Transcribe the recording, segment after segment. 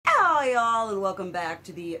Hi y'all, and welcome back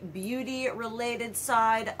to the beauty related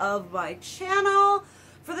side of my channel.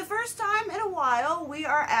 For the first time in a while, we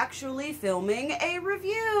are actually filming a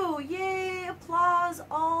review. Yay, applause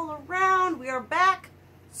all around. We are back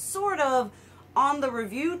sort of on the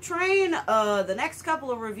review train. The next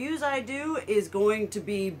couple of reviews I do is going to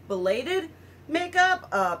be belated makeup,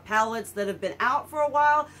 palettes that have been out for a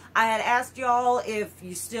while. I had asked y'all if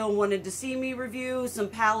you still wanted to see me review some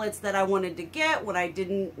palettes that I wanted to get when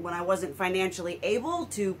I wasn't financially able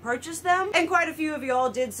to purchase them. And quite a few of y'all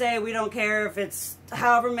did say, we don't care if it's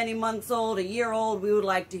however many months old, a year old, we would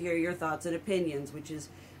like to hear your thoughts and opinions, which is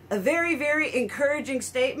a very, very encouraging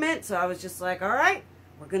statement. So I was just like, all right,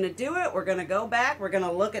 we're gonna do it. We're gonna go back. We're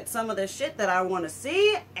gonna look at some of the shit that I want to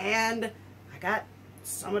see, and I got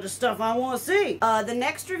some of the stuff I want to see. The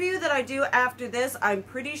next review that I do after this, I'm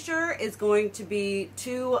pretty sure is going to be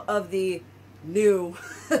two of the new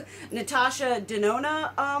Natasha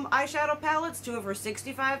Denona eyeshadow palettes, two of her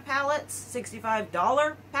 $65 palettes,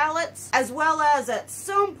 as well as at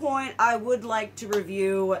some point I would like to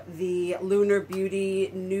review the Lunar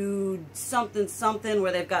Beauty nude something something,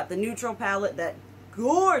 where they've got the neutral palette, that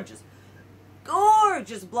gorgeous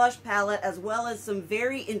blush palette, as well as some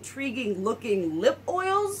very intriguing looking lip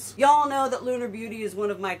oils. Y'all know that Lunar Beauty is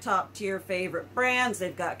one of my top tier favorite brands.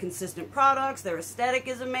 They've got consistent products, their aesthetic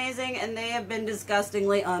is amazing, and they have been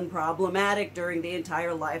disgustingly unproblematic during the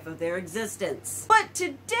entire life of their existence. But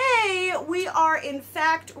today we are in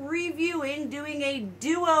fact doing a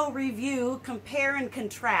duo review, compare and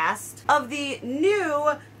contrast, of the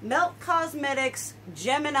new Melt Cosmetics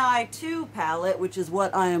Gemini II palette, which is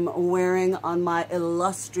what I am wearing on my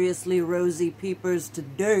illustriously rosy peepers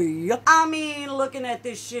today. I mean, looking at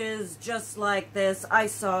this shiz just like this, I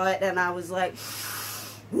saw it and I was like,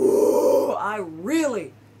 whoa, I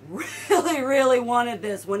really wanted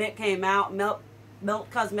this when it came out. Melt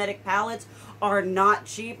Cosmetic palettes are not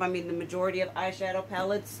cheap. I mean, the majority of eyeshadow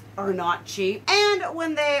palettes are not cheap. And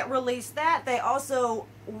when they released that, they also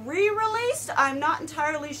re-released. I'm not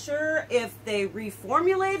entirely sure if they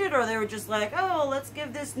reformulated or they were just like, oh, let's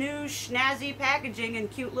give this new snazzy packaging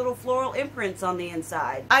and cute little floral imprints on the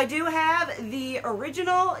inside. I do have the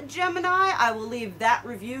original Gemini. I will leave that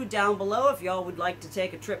review down below if y'all would like to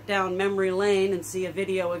take a trip down memory lane and see a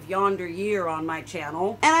video of yonder year on my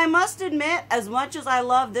channel. And I must admit, as much as I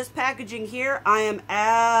love this packaging here, I am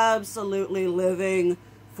absolutely living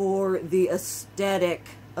for the aesthetic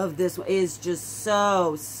of this one. Is just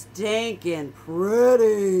so stinking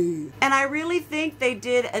pretty. And I really think they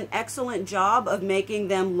did an excellent job of making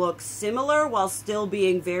them look similar while still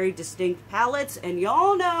being very distinct palettes. And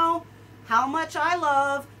y'all know how much I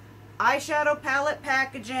love eyeshadow palette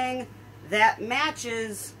packaging that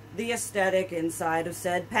matches the aesthetic inside of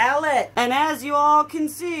said palette. And as you all can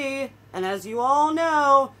see, and as you all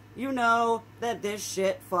know, you know that this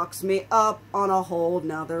shit fucks me up on a whole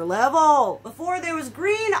nother level. Before there was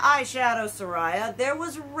green eyeshadow Soraya, there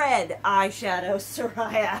was red eyeshadow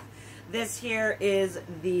Soraya. This here is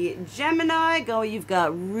the Gemini. You've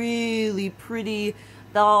got really pretty,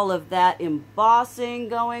 all of that embossing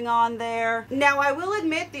going on there. Now, I will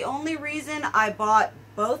admit the only reason I bought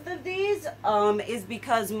both of these is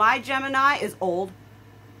because my Gemini is old.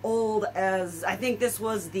 Old as, I think this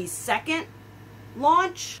was the second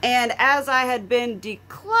launch, and as I had been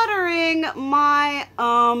decluttering my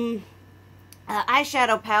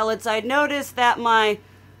eyeshadow palettes, I noticed that my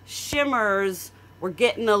shimmers were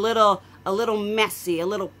getting a little messy, a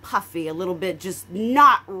little puffy, a little bit just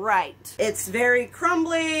not right. It's very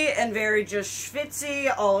crumbly and very just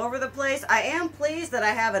schwitzy all over the place. I am pleased that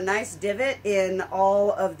I have a nice divot in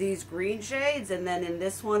all of these green shades, and then in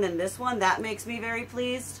this one and this one. That makes me very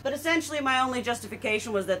pleased. But essentially my only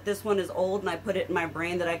justification was that this one is old, and I put it in my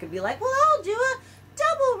brain that I could be like, well, I'll do a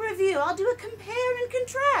double review. I'll do a compare and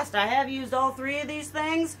contrast. I have used all three of these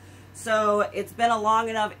things, so it's been a long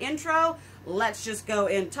enough intro. Let's just go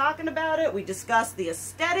in talking about it. We discussed the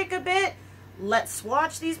aesthetic a bit. Let's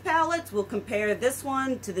swatch these palettes. We'll compare this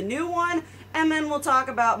one to the new one, and then we'll talk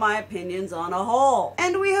about my opinions on a whole.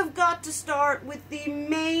 And we have got to start with the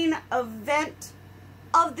main event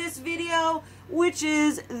of this video, which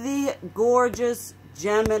is the gorgeous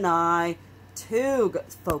Gemini II.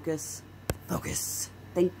 Focus.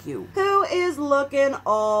 Thank you. Who is looking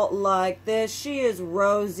all like this? She is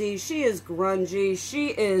rosy. She is grungy. She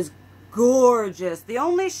is gorgeous. The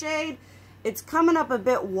only shade, it's coming up a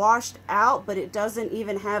bit washed out, but it doesn't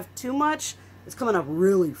even have too much. It's coming up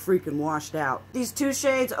really freaking washed out. These two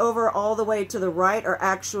shades over all the way to the right are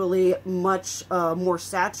actually much more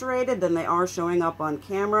saturated than they are showing up on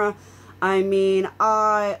camera. I mean,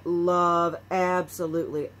 I love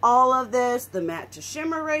absolutely all of this. The matte to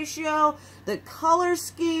shimmer ratio, the color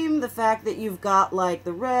scheme, the fact that you've got like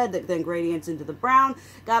the red that then gradients into the brown,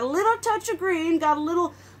 got a little touch of green, got a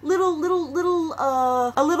little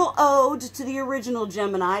ode to the original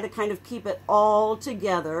Gemini to kind of keep it all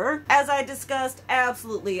together. As I discussed,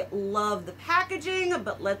 absolutely love the packaging,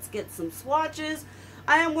 but let's get some swatches.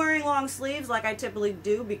 I am wearing long sleeves like I typically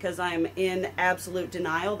do because I'm in absolute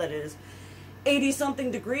denial that it is 80 something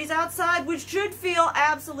degrees outside, which should feel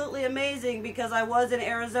absolutely amazing because I was in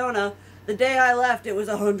Arizona. The day I left, it was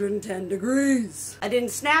 110 degrees. I didn't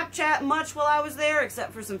Snapchat much while I was there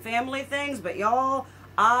except for some family things, but y'all,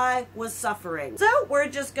 I was suffering. So we're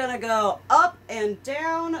just gonna go up and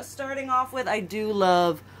down, starting off with, I do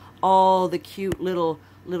love all the cute little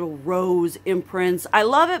rose imprints. I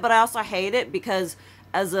love it, but I also hate it because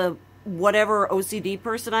as a whatever OCD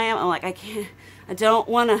person I am, I'm like, I don't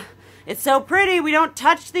want to, it's so pretty, we don't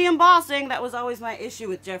touch the embossing. That was always my issue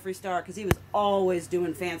with Jeffree Star because he was always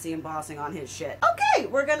doing fancy embossing on his shit. Okay,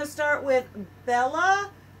 we're going to start with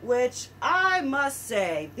Bella, which I must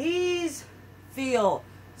say, these feel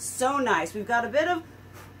so nice. We've got a bit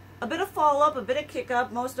of fall up, a bit of kick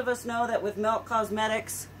up. Most of us know that with Melt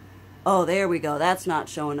Cosmetics, oh, there we go. That's not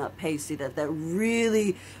showing up pasty. That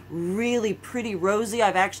really, really pretty rosy.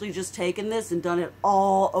 I've actually just taken this and done it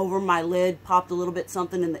all over my lid. Popped a little bit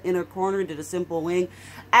something in the inner corner. Did a simple wing.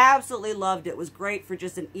 Absolutely loved it. Was great for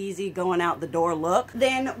just an easy going out the door look.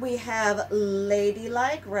 Then we have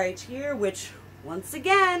Ladylike right here, which once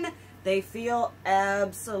again, they feel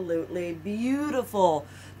absolutely beautiful.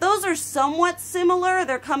 Those are somewhat similar.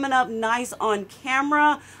 They're coming up nice on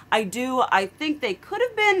camera. I think they could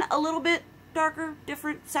have been a little bit darker,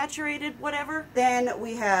 different, saturated, whatever. Then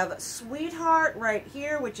we have Sweetheart right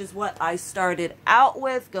here, which is what I started out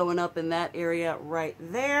with, going up in that area right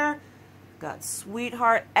there. Got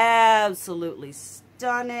Sweetheart, absolutely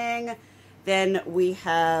stunning. Then we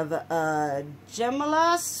have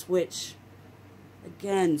Gemelas, which,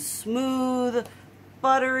 again, smooth,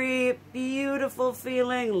 buttery, beautiful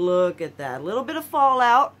feeling. Look at that. A little bit of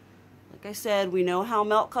fallout. Like I said, we know how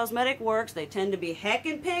Melt Cosmetic works. They tend to be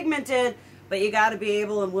heckin' pigmented, but you got to be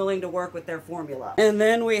able and willing to work with their formula. And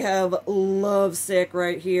then we have Lovesick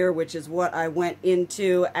right here, which is what I went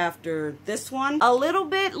into after this one. A little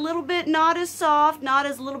bit not as soft, not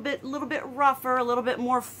as little bit rougher, a little bit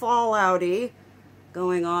more fallouty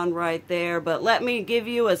going on right there. But let me give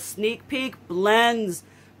you a sneak peek. Blends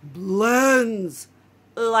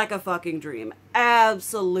like a fucking dream.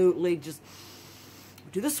 Absolutely. Just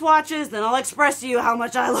do the swatches, then I'll express to you how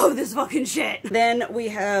much I love this fucking shit. Then we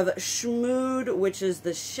have Schmood, which is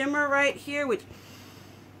the shimmer right here, which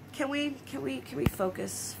can we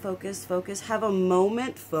focus? Have a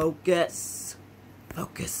moment. Focus.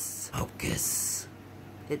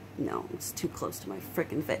 No, it's too close to my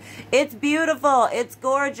freaking face. It's beautiful. It's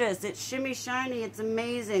gorgeous. It's shimmy shiny. It's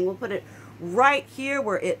amazing. We'll put it right here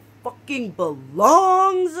where it fucking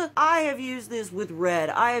belongs. I have used this with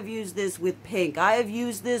red. I have used this with pink. I have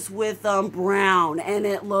used this with brown, and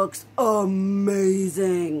it looks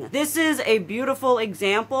amazing. This is a beautiful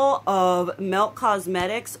example of Melt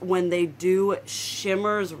Cosmetics when they do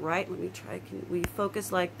shimmers right. Let me try. Can we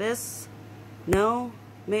focus like this? No?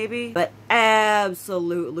 Maybe? But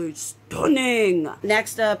absolutely stunning.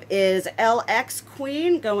 Next up is LX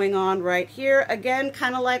Queen going on right here. Again,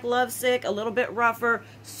 kind of like Lovesick, a little bit rougher,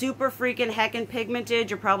 super freaking heckin'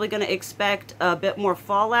 pigmented. You're probably going to expect a bit more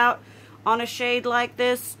fallout on a shade like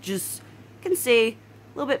this. Just, you can see,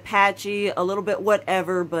 a little bit patchy, a little bit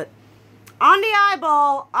whatever, but on the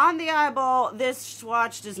eyeball, this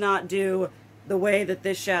swatch does not do the way that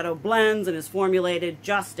this shadow blends and is formulated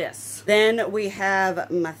justice. Then we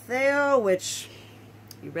have Mateo, which,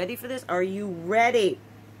 you ready for this? Are you ready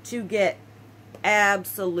to get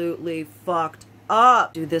absolutely fucked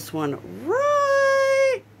up? Do this one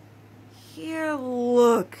right here.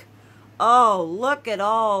 Look. Oh, look at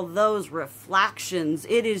all those reflections.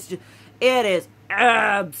 It is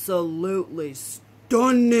absolutely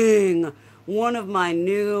stunning. One of my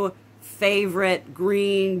new favorite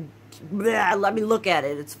green. Let me look at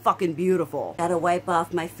it. It's fucking beautiful. Gotta wipe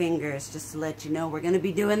off my fingers just to let you know we're gonna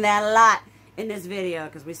be doing that a lot in this video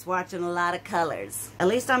because we're swatching a lot of colors. At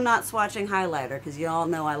least I'm not swatching highlighter because you all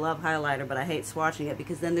know I love highlighter, but I hate swatching it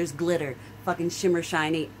because then there's glitter, fucking shimmer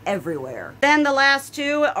shiny everywhere. Then the last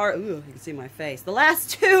two are, ooh, you can see my face. The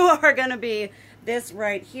last two are gonna be this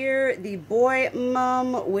right here, the Boy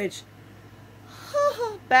Mum, which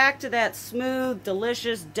back to that smooth,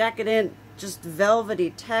 delicious, decadent, just velvety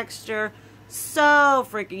texture. So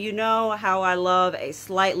freaking, you know how I love a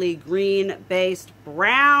slightly green based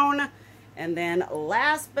brown. And then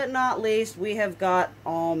last but not least, we have got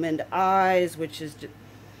Almond Eyes, which is just,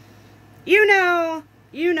 you know,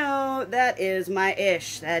 that is my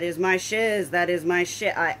ish. That is my shiz. That is my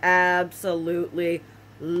shit. I absolutely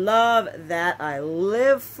love that. I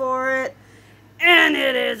live for it. And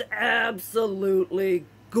it is absolutely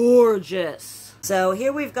gorgeous. So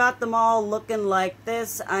here we've got them all looking like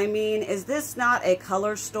this. I mean, is this not a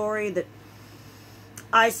color story that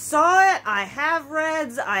I saw it? I have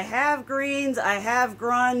reds, I have greens, I have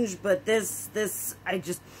grunge, but this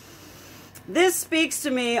speaks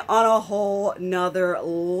to me on a whole nother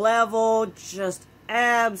level. Just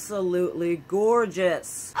absolutely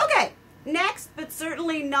gorgeous. Okay. Next, but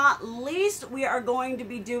certainly not least, we are going to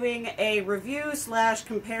be doing a review /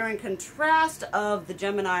 compare and contrast of the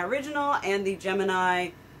Gemini original and the Gemini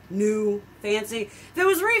new fancy. If it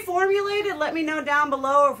was reformulated, let me know down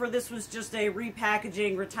below, or if this was just a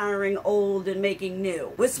repackaging, retiring old and making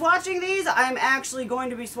new. With swatching these, I'm actually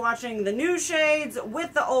going to be swatching the new shades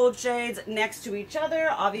with the old shades next to each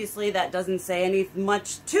other. Obviously, that doesn't say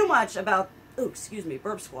too much about, oh, excuse me,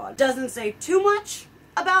 burp squad. Doesn't say too much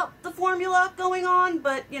about the formula going on,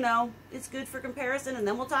 but you know, it's good for comparison, and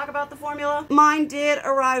then we'll talk about the formula. Mine did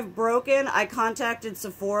arrive broken. I contacted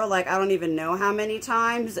Sephora like I don't even know how many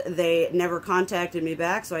times. They never contacted me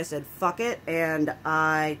back, so I said fuck it, and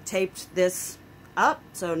I taped this up,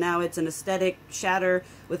 so now it's an aesthetic shatter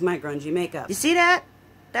with my grungy makeup. You see that?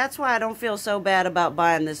 That's why I don't feel so bad about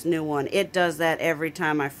buying this new one. It does that every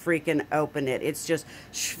time I freaking open it. It's just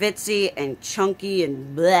schwitzy and chunky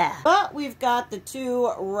and blah. But we've got the two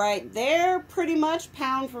right there, pretty much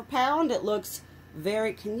pound for pound. It looks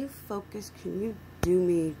very, can you focus? Can you do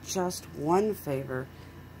me just one favor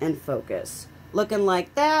and focus? Looking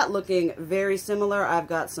like that, looking very similar. I've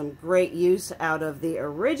got some great use out of the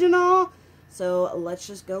original. So let's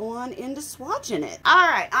just go on into swatching it. All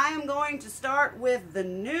right, I am going to start with the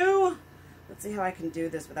new. Let's see how I can do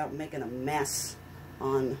this without making a mess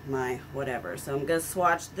on my whatever. So I'm gonna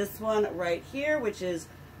swatch this one right here, which is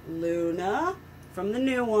Luna from the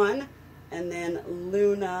new one, and then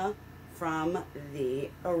Luna from the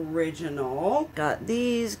original. Got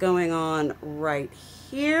these going on right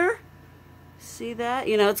here. See that?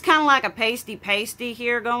 You know, it's kind of like a pasty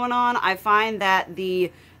here going on. I find that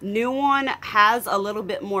the new one has a little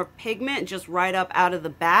bit more pigment just right up out of the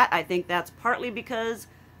bat. I think that's partly because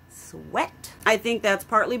sweat. I think that's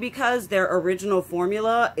partly because their original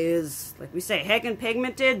formula is, like we say, heckin'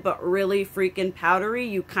 pigmented, but really freaking powdery.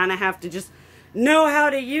 You kind of have to just know how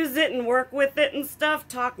to use it and work with it and stuff,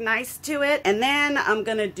 talk nice to it. And then I'm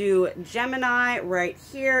gonna do Gemini right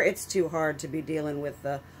here. It's too hard to be dealing with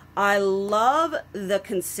the, I love the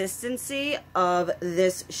consistency of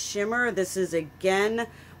this shimmer. This is, again,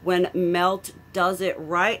 when Melt does it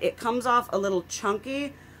right. It comes off a little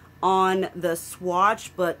chunky on the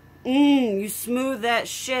swatch, but you smooth that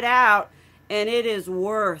shit out, and it is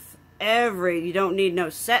worth you don't need no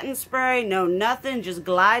setting spray, no nothing. Just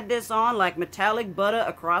glide this on like metallic butter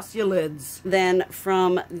across your lids. Then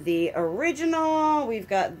from the original, we've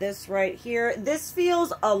got this right here. This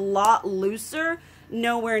feels a lot looser,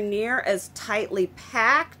 nowhere near as tightly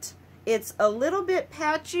packed. It's a little bit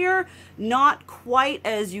patchier, not quite,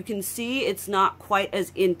 as you can see, it's not quite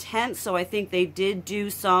as intense, so I think they did do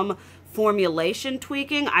some formulation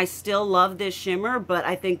tweaking. I still love this shimmer, but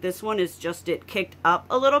I think this one is just it kicked up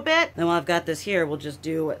a little bit. Then while I've got this here, we'll just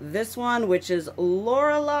do this one, which is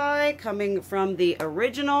Lorelei, coming from the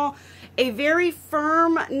original. A very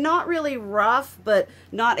firm, not really rough, but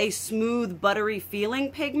not a smooth, buttery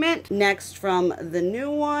feeling pigment. Next from the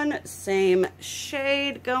new one, same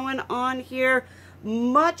shade going on here.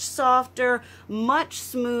 Much softer, much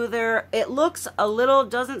smoother. It looks a little,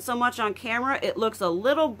 doesn't so much on camera, it looks a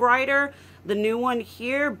little brighter, the new one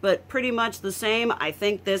here, but pretty much the same. I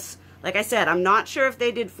think this, like I said, I'm not sure if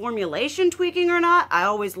they did formulation tweaking or not. I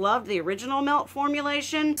always loved the original Melt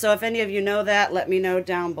formulation. So if any of you know that, let me know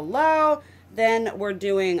down below. Then we're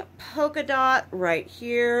doing Polka Dot right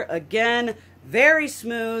here. Again, very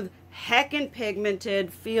smooth, heckin'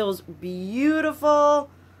 pigmented, feels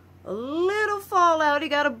beautiful. A little fallout, you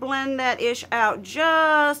gotta blend that ish out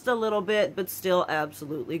just a little bit, but still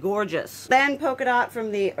absolutely gorgeous. Then Polka Dot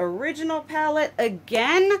from the original palette.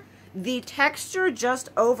 Again, the texture just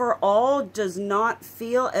overall does not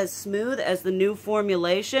feel as smooth as the new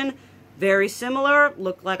formulation. Very similar,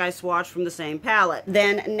 look like I swatched from the same palette.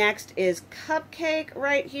 Then next is Cupcake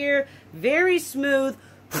right here. Very smooth,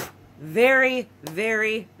 very,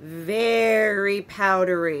 very, very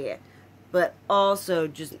powdery, but also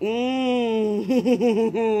just Then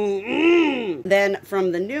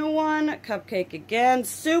from the new one, Cupcake again,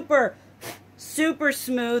 super super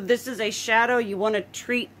smooth. This is a shadow you want to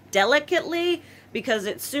treat delicately because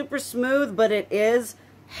it's super smooth, but it is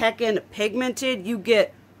heckin' pigmented. You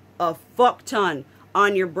get a fuck ton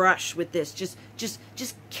on your brush with this. Just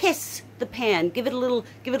kiss the pan. Give it a little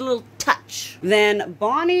touch. Then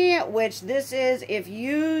Bonnie, which this is, if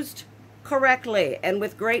used correctly and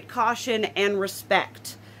with great caution and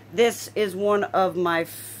respect, this is one of my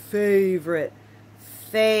favorite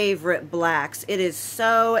blacks. It is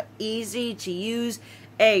so easy to use.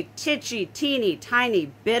 A titchy, teeny,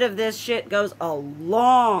 tiny bit of this shit goes a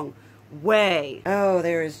long way. Oh,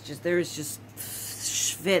 there is just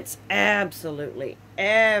fits absolutely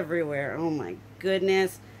everywhere. Oh my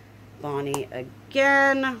goodness. Bonnie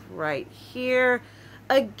again, right here.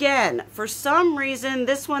 Again, for some reason,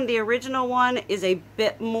 this one, the original one, is a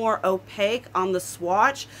bit more opaque on the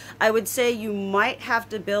swatch. I would say you might have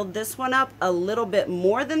to build this one up a little bit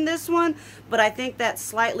more than this one, but I think that's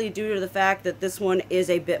slightly due to the fact that this one is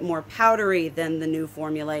a bit more powdery than the new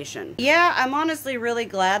formulation. Yeah, I'm honestly really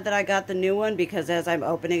glad that I got the new one because as I'm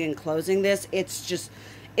opening and closing this,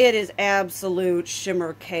 it is absolute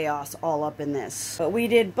shimmer chaos all up in this. But we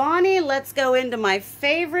did Bonnie. Let's go into my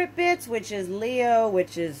favorite bits, which is Leo,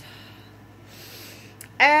 which is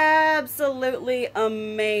absolutely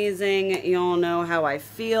amazing. Y'all know how I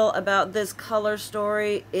feel about this color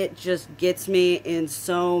story. It just gets me in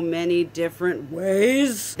so many different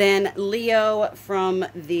ways. Then Leo from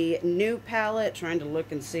the new palette. Trying to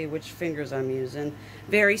look and see which fingers I'm using.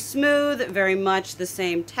 Very smooth, very much the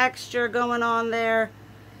same texture going on there.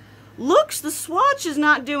 Looks, the swatch is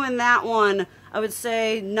not doing that one, I would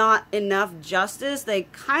say, not enough justice. They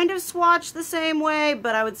kind of swatch the same way,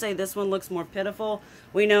 but I would say this one looks more pitiful.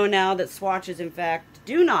 We know now that swatches, in fact,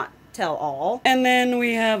 do not tell all. And then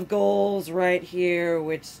we have Goals right here,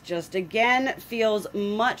 which just, again, feels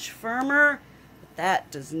much firmer. But that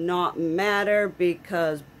does not matter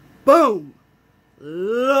because, boom!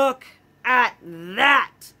 Look at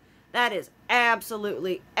that! That is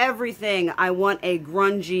absolutely everything I want a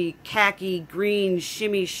grungy, khaki, green,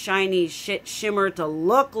 shimmy, shiny shit shimmer to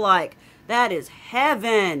look like. That is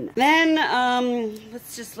heaven. Then,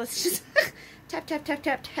 let's just tap, tap, tap,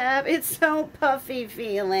 tap, tap. It's so puffy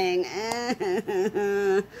feeling.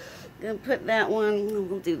 Gonna put that one,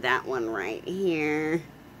 we'll do that one right here.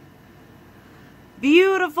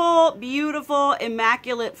 Beautiful, beautiful,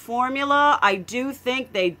 immaculate formula. I do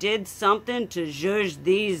think they did something to zhuzh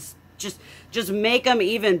these, just make them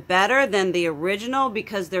even better than the original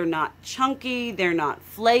because they're not chunky, they're not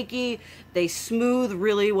flaky, they smooth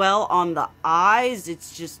really well on the eyes.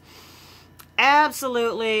 It's just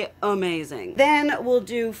absolutely amazing. Then we'll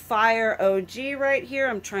do Fire OG right here.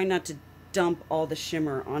 I'm trying not to dump all the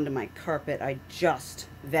shimmer onto my carpet. I just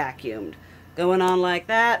vacuumed. Going on like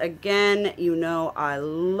that. Again, you know I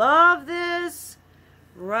love this.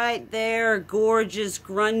 Right there, gorgeous,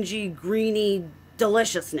 grungy, greeny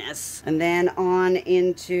deliciousness. And then on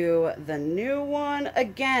into the new one.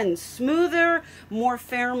 Again, smoother, more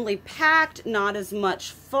firmly packed, not as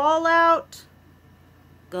much fallout.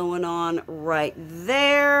 Going on right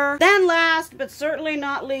there. Then last, but certainly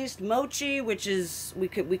not least, Mochi, which is, we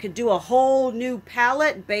could do a whole new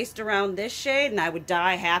palette based around this shade, and I would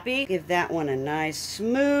die happy. Give that one a nice,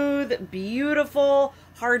 smooth, beautiful,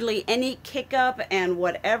 hardly any kick up and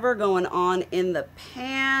whatever going on in the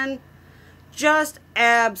pan. Just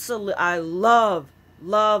absolutely, I love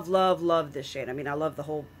this shade. I mean, I love the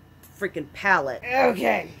whole freaking palette.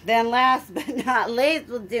 Okay, then last but not least,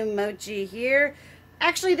 we'll do Mochi here.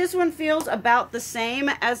 Actually, this one feels about the same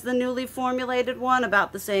as the newly formulated one,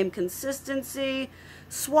 about the same consistency.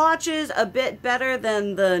 Swatches a bit better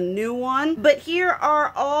than the new one. But here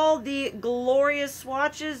are all the glorious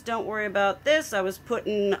swatches. Don't worry about this. I was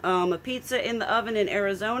putting a pizza in the oven in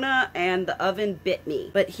Arizona and the oven bit me.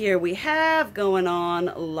 But here we have going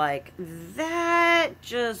on like that.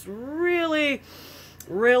 Just really,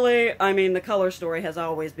 I mean, the color story has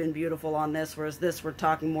always been beautiful on this, whereas this we're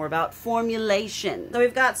talking more about formulation. So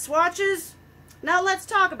we've got swatches. Now let's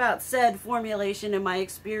talk about said formulation and my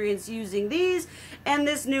experience using these and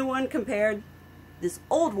this new one compared, this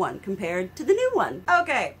old one compared to the new one.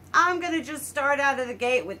 Okay, I'm gonna just start out of the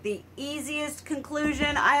gate with the easiest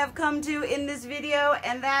conclusion I have come to in this video,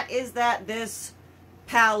 and that is that this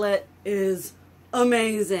palette is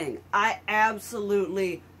amazing. I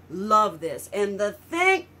absolutely love this. And the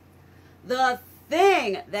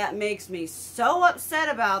thing that makes me so upset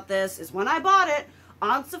about this is when I bought it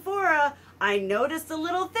on Sephora, I noticed a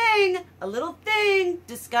little thing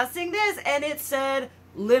discussing this, and it said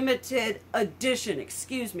limited edition.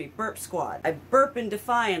 Excuse me, burp squad. I burp in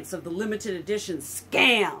defiance of the limited edition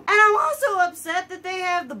scam. And I'm also upset that they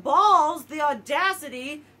have the balls, the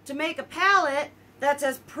audacity to make a palette that's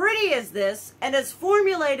as pretty as this and as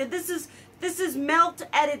formulated. This is Melt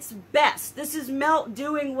at its best. This is Melt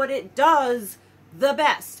doing what it does the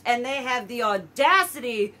best. And they have the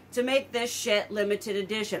audacity to make this shit limited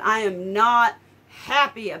edition. I am not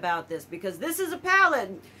happy about this because this is a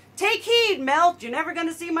palette. Take heed, Melt. You're never going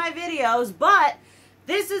to see my videos, but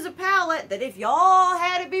this is a palette that if y'all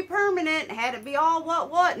had it be permanent, had it be all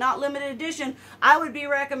what, not limited edition, I would be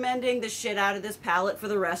recommending the shit out of this palette for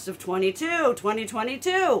the rest of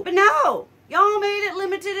 2022. But no, y'all made it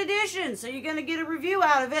limited edition, so you're going to get a review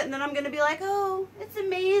out of it, and then I'm going to be like, oh, it's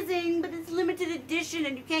amazing, but it's limited edition,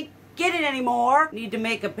 and you can't get it anymore. Need to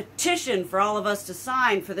make a petition for all of us to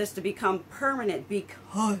sign for this to become permanent,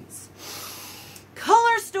 because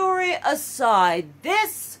color story aside,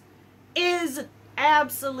 this is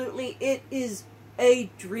absolutely, it is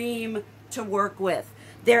a dream to work with.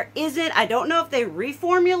 There isn't, I don't know if they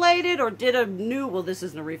reformulated or did a new, well, this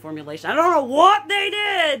isn't a reformulation. I don't know what they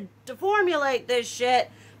did to formulate this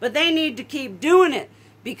shit, but they need to keep doing it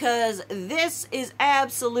because this is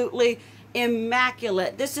absolutely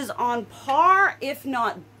immaculate. This is on par, if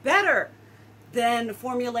not better, than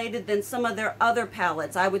formulated than some of their other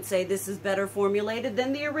palettes. I would say this is better formulated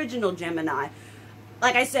than the original Gemini.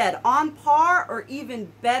 Like I said, on par or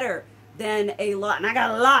even better than a lot, and I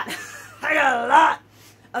got a lot, I got a lot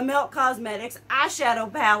of Melt Cosmetics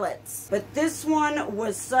eyeshadow palettes. But this one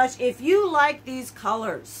was such, if you like these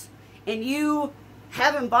colors and you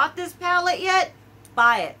haven't bought this palette yet,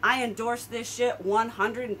 buy it. I endorse this shit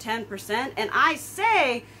 110%. And I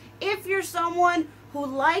say, if you're someone who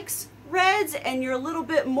likes reds and you're a little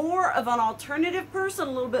bit more of an alternative person,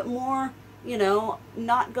 a little bit more, you know,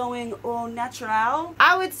 not going au natural,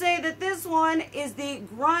 I would say that this one is the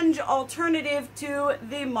grunge alternative to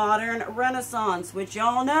the modern renaissance, which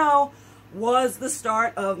y'all know was the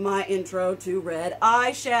start of my intro to red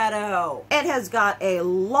eyeshadow. It has got a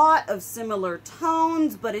lot of similar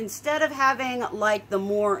tones, but instead of having like the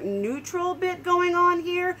more neutral bit going on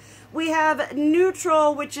here, we have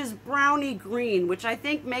neutral, which is browny green, which I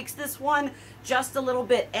think makes this one just a little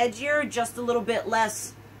bit edgier, just a little bit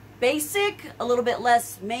less basic, a little bit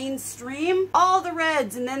less mainstream. All the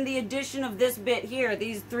reds and then the addition of this bit here,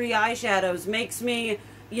 these three eyeshadows, makes me,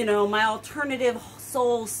 you know, my alternative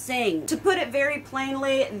soul sing. To put it very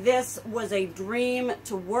plainly, this was a dream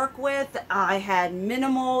to work with. I had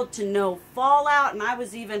minimal to no fallout, and I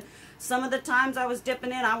was even, some of the times I was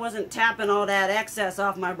dipping in, I wasn't tapping all that excess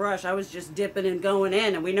off my brush. I was just dipping and going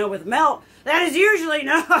in. And we know with Melt, that is usually,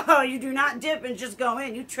 no, you do not dip and just go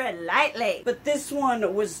in. You tread lightly. But this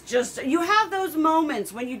one was just, you have those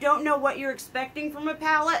moments when you don't know what you're expecting from a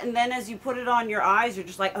palette, and then as you put it on your eyes, you're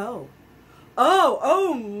just like, oh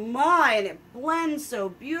my, and it blends so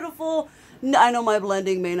beautiful. I know my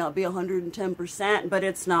blending may not be 110%, but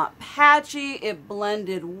it's not patchy. It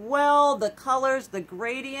blended well. The colors, the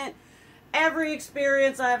gradient, every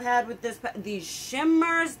experience I've had with this, these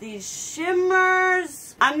shimmers.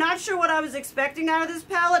 I'm not sure what I was expecting out of this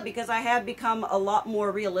palette because I have become a lot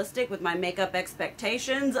more realistic with my makeup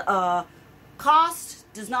expectations. Cost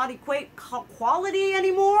does not equate quality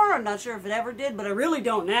anymore. I'm not sure if it ever did, but I really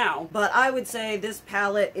don't now. But I would say this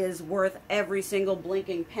palette is worth every single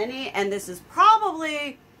blinking penny, and this is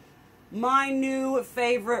probably my new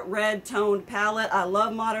favorite red toned palette. I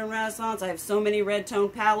love Modern Renaissance. I have so many red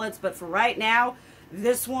toned palettes, but for right now,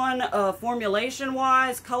 this one, formulation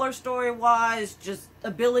wise, color story wise, just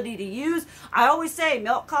ability to use. I always say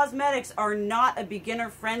Melt Cosmetics are not a beginner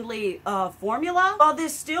friendly formula. While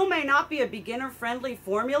this still may not be a beginner friendly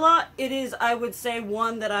formula, it is, I would say,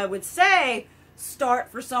 one that I would say start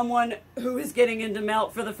for someone who is getting into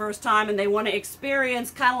Melt for the first time and they want to experience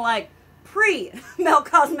kind of like pre-Melt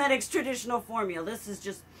Cosmetics traditional formula. This is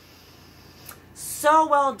just so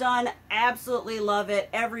well done. Absolutely love it.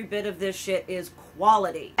 Every bit of this shit is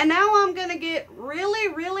quality. And now I'm gonna get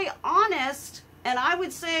really, really honest, and I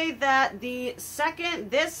would say that the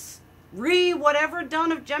second, this whatever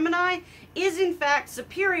done of Gemini is in fact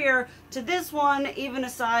superior to this one, even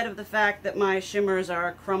aside of the fact that my shimmers are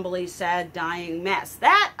a crumbly, sad, dying mess.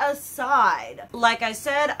 That aside, like I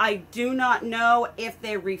said, I do not know if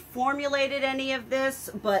they reformulated any of this,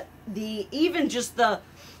 but even just the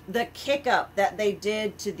kick up that they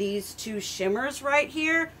did to these two shimmers right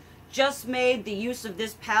here just made the use of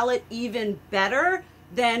this palette even better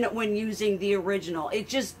than when using the original. It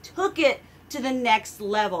just took it to the next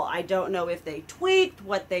level. I don't know if they tweaked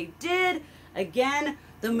what they did. Again,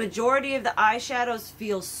 The majority of the eyeshadows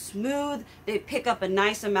feel smooth. They pick up a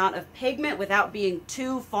nice amount of pigment without being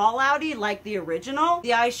too fallouty like the original.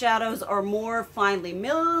 The eyeshadows are more finely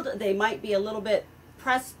milled. They might be a little bit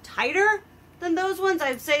pressed tighter than those ones.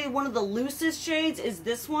 I'd say one of the loosest shades is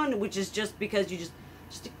this one, which is just because you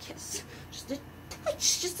just a kiss, just a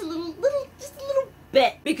touch, just a little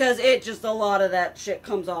bit, because it just, a lot of that shit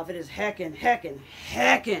comes off. It is heckin'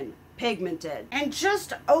 pigmented. And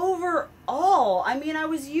just overall, I mean, I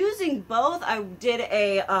was using both. I did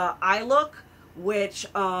a eye look, which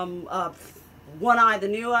one eye the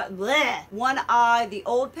new one eye the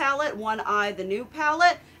old palette, one eye the new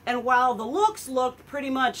palette, and while the looks looked pretty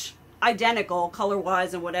much identical color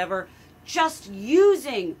wise and whatever, just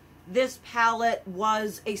using this palette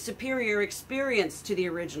was a superior experience to the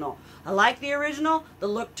original. I like the original. The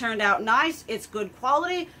look turned out nice. It's good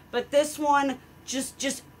quality, but this one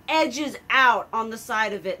just edges out on the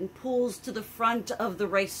side of it and pulls to the front of the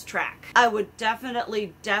racetrack. I would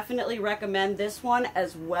definitely recommend this one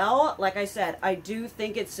as well. Like I said, I do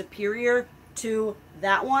think it's superior to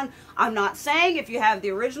that one. I'm not saying if you have the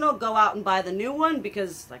original, go out and buy the new one,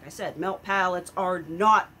 because like I said, Melt palettes are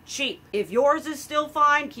not cheap. If yours is still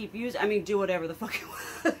fine, keep using, I mean, do whatever the fuck you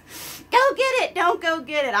want. Go get it, don't go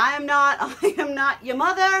get it. I am not your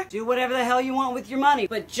mother. Do whatever the hell you want with your money.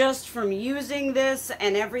 But just from using this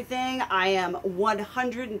and everything, I am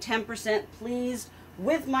 110% pleased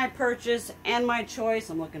with my purchase and my choice.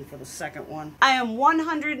 I'm looking for the second one. I am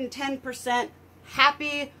 110%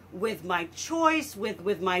 happy with my choice,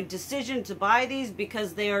 with my decision to buy these,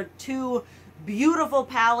 because they are two beautiful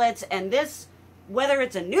palettes. And this, whether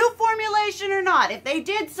it's a new formulation or not, if they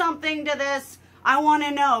did something to this, I want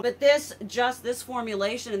to know. But this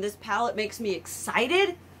formulation and this palette makes me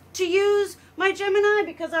excited to use my Gemini,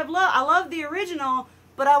 because I love the original,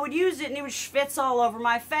 but I would use it and it would schwitz all over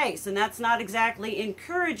my face, and that's not exactly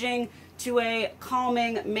encouraging to a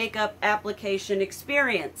calming makeup application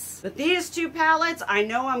experience. But these two palettes, I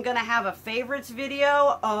know I'm gonna have a favorites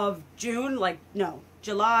video of July.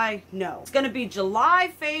 It's gonna be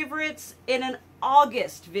July favorites in an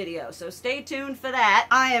August video, so stay tuned for that.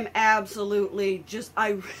 I am absolutely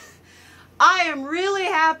I am really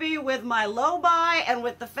happy with my low buy, and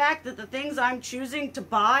with the fact that the things I'm choosing to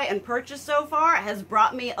buy and purchase so far has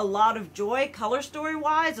brought me a lot of joy, color story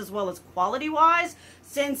wise as well as quality wise.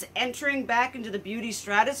 Since entering back into the beauty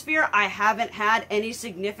stratosphere, I haven't had any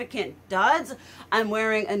significant duds. I'm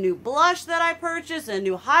wearing a new blush that I purchased, a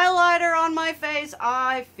new highlighter on my face.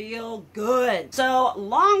 I feel good. So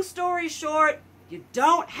long story short, you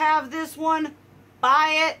don't have this one,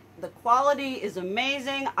 buy it. The quality is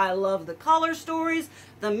amazing. I love the color stories,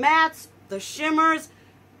 the mattes, the shimmers.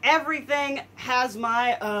 Everything has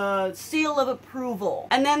my seal of approval.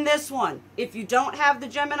 And then this one, if you don't have the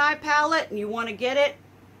Gemini palette and you want to get it,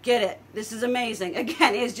 get it. This is amazing.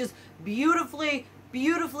 Again, it's just beautifully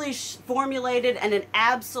formulated and an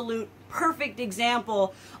absolute perfect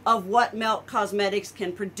example of what Melt Cosmetics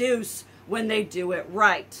can produce when they do it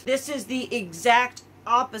right. This is the exact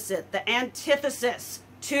opposite, the antithesis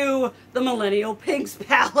to the Millennial Pinks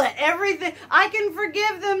palette. Everything, I can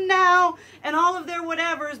forgive them now and all of their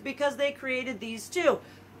whatevers because they created these two.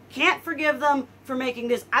 Can't forgive them for making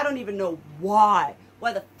this. I don't even know why.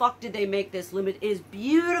 Why the fuck did they make this limit? It is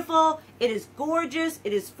beautiful, it is gorgeous,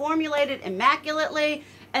 it is formulated immaculately,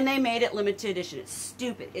 and they made it limited edition. It's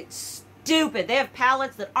stupid. It's stupid. They have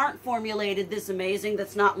palettes that aren't formulated this amazing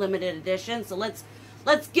that's not limited edition, so let's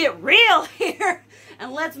get real here.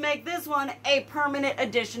 And let's make this one a permanent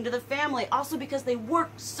addition to the family. Also because they work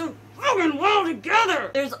so fucking well together.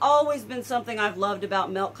 There's always been something I've loved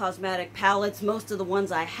about Melt Cosmetic palettes. Most of the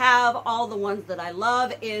ones I have, all the ones that I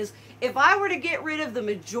love, is if I were to get rid of the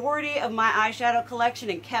majority of my eyeshadow collection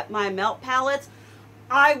and kept my Melt palettes,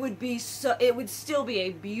 it would still be a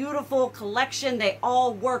beautiful collection. They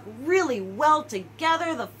all work really well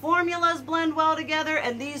together. The formulas blend well together,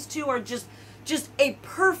 and these two are just a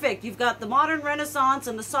perfect. You've got the Modern Renaissance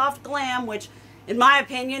and the Soft Glam, which in my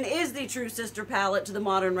opinion is the true sister palette to the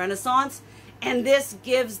Modern Renaissance, and this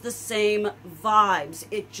gives the same vibes.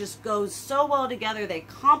 It just goes so well together. They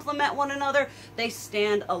complement one another, they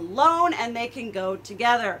stand alone, and they can go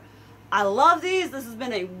together. I love these. This has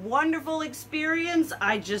been a wonderful experience.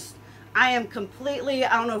 I am completely,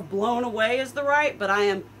 I don't know if blown away is the right, but I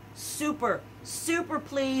am super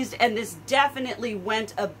pleased, and this definitely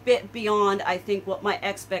went a bit beyond, I think, what my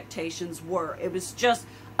expectations were. It was just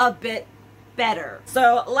a bit better.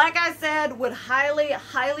 So like I said, would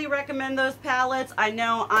highly recommend those palettes. I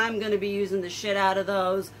know I'm going to be using the shit out of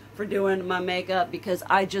those for doing my makeup because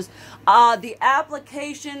I just, the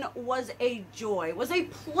application was a joy. It was a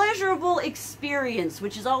pleasurable experience,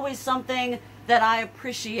 which is always something that I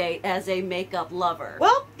appreciate as a makeup lover.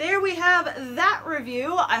 Well, there we have that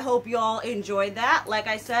review. I hope you all enjoyed that. Like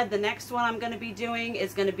I said, the next one I'm going to be doing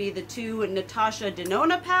is going to be the two Natasha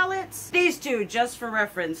Denona palettes. These two, just for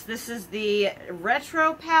reference, this is the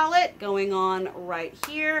retro palette going on right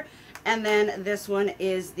here. And then this one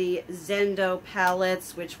is the Zendo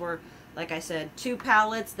palettes, which were, like I said, two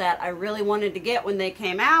palettes that I really wanted to get when they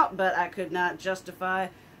came out, but I could not justify.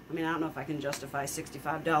 I mean, I don't know if I can justify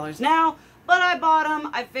 $65 now, but I bought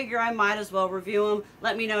them. I figure I might as well review them.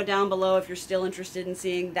 Let me know down below if you're still interested in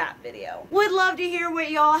seeing that video. Would love to hear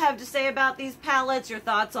what y'all have to say about these palettes, your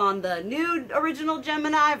thoughts on the new original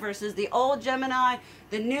Gemini versus the old Gemini,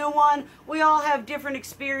 the new one. We all have different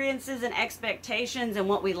experiences and expectations and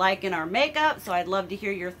what we like in our makeup, so I'd love to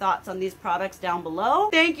hear your thoughts on these products down below.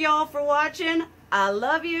 Thank y'all for watching. I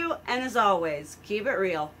love you, and as always, keep it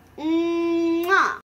real. Mwah!